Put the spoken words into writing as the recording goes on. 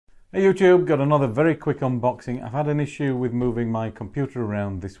Hey YouTube, got another very quick unboxing. I've had an issue with moving my computer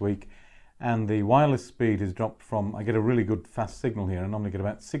around this week and the wireless speed has dropped from, I get a really good fast signal here, I normally get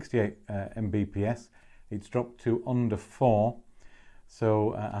about 68 Mbps. It's dropped to under 4.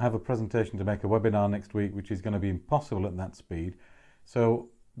 So I have a presentation to make, a webinar next week, which is going to be impossible at that speed. So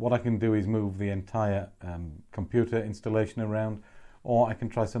what I can do is move the entire computer installation around, or I can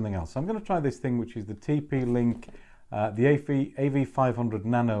try something else. So I'm going to try this thing, which is the TP-link the AV500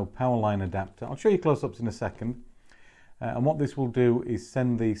 Nano Powerline adapter. I'll show you close-ups in a second. And what this will do is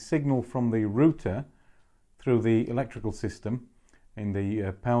send the signal from the router through the electrical system in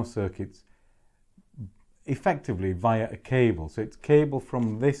the power circuits effectively via a cable. So it's cable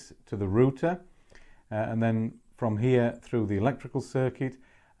from this to the router and then from here through the electrical circuit,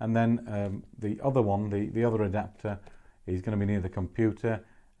 and then the other one, the other adapter, is going to be near the computer,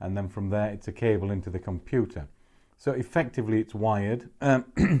 and then from there it's a cable into the computer. So effectively it's wired.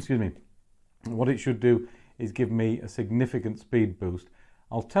 Excuse me. What it should do is give me a significant speed boost.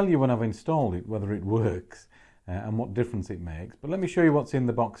 I'll tell you when I've installed it whether it works and what difference it makes. But let me show you what's in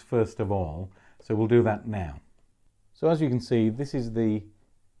the box first of all. So we'll do that now. So as you can see, this is the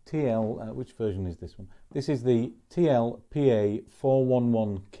TL, which version is this one? This is the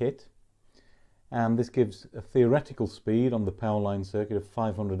TL-PA411 kit. And this gives a theoretical speed on the Powerline circuit of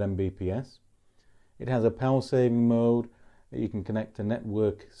 500 Mbps. It has a power saving mode that you can connect to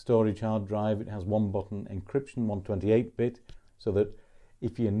network storage hard drive. It has one button encryption, 128-bit, so that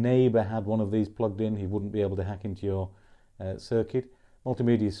if your neighbor had one of these plugged in, he wouldn't be able to hack into your circuit.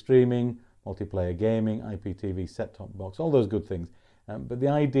 Multimedia streaming, multiplayer gaming, IPTV set-top box, all those good things. But the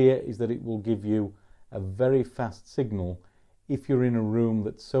idea is that it will give you a very fast signal if you're in a room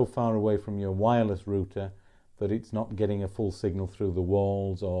that's so far away from your wireless router that it's not getting a full signal through the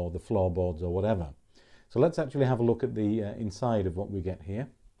walls or the floorboards or whatever. So let's actually have a look at the inside of what we get here.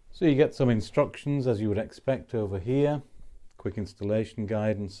 So you get some instructions as you would expect over here, quick installation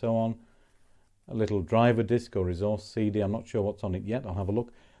guide and so on. A little driver disc or resource CD, I'm not sure what's on it yet, I'll have a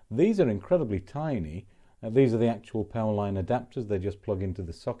look. These are incredibly tiny. These are the actual Powerline adapters, they just plug into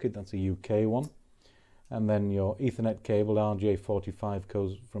the socket, that's a UK one. And then your Ethernet cable, RJ45,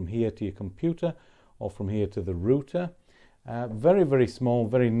 goes from here to your computer or from here to the router. Very, very small,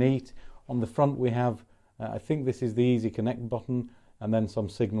 very neat. On the front we have I think this is the Easy Connect button, and then some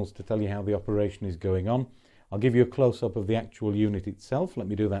signals to tell you how the operation is going on. I'll give you a close-up of the actual unit itself. Let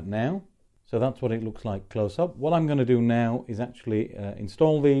me do that now. So that's what it looks like close-up. What I'm going to do now is actually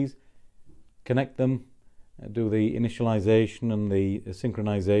install these, connect them, do the initialization and the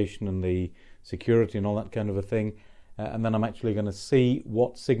synchronization and the security and all that kind of a thing, and then I'm actually going to see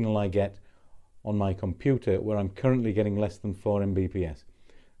what signal I get on my computer, where I'm currently getting less than 4 Mbps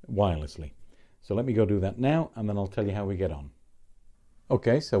wirelessly. So let me go do that now, and then I'll tell you how we get on.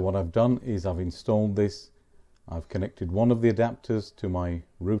 Okay, so what I've done is I've installed this. I've connected one of the adapters to my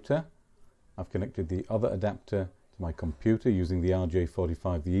router. I've connected the other adapter to my computer using the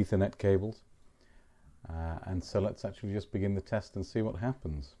RJ45, the Ethernet cables. And so let's actually just begin the test and see what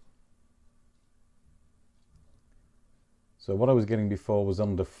happens. So what I was getting before was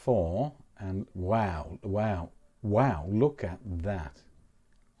under 4, and wow, look at that.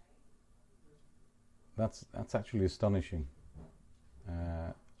 That's actually astonishing.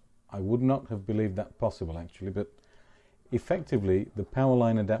 I would not have believed that possible actually, but effectively the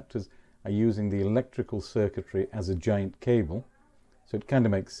Powerline adapters are using the electrical circuitry as a giant cable, so it kind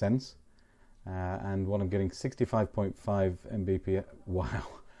of makes sense. And what I'm getting, 65.5 Mbps. Wow,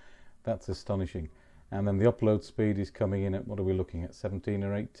 that's astonishing. And then the upload speed is coming in at, what are we looking at, 17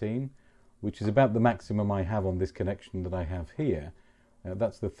 or 18, which is about the maximum I have on this connection that I have here.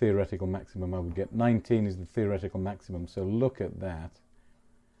 That's the theoretical maximum I would get. 19 is the theoretical maximum, so look at that.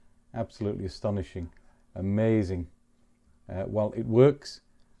 Absolutely astonishing, amazing. Well, it works.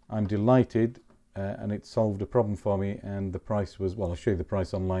 I'm delighted, and it solved a problem for me, and the price was, well, I'll show you the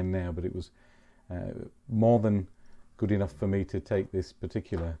price online now, but it was more than good enough for me to take this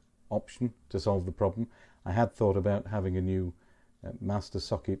particular option to solve the problem. I had thought about having a new master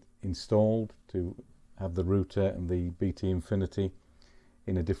socket installed to have the router and the BT Infinity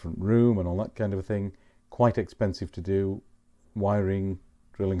in a different room and all that kind of a thing. Quite expensive to do, wiring,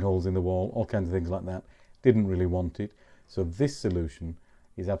 drilling holes in the wall, all kinds of things like that. Didn't really want it. So this solution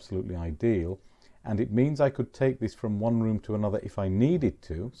is absolutely ideal, and it means I could take this from one room to another if I needed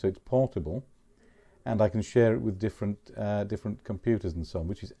to, so it's portable, and I can share it with different computers and so on,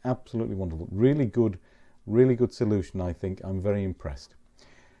 which is absolutely wonderful. Really good solution, I think. I'm very impressed.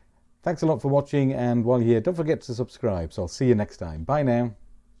 Thanks a lot for watching, and while you're here, don't forget to subscribe. So I'll see you next time. Bye now.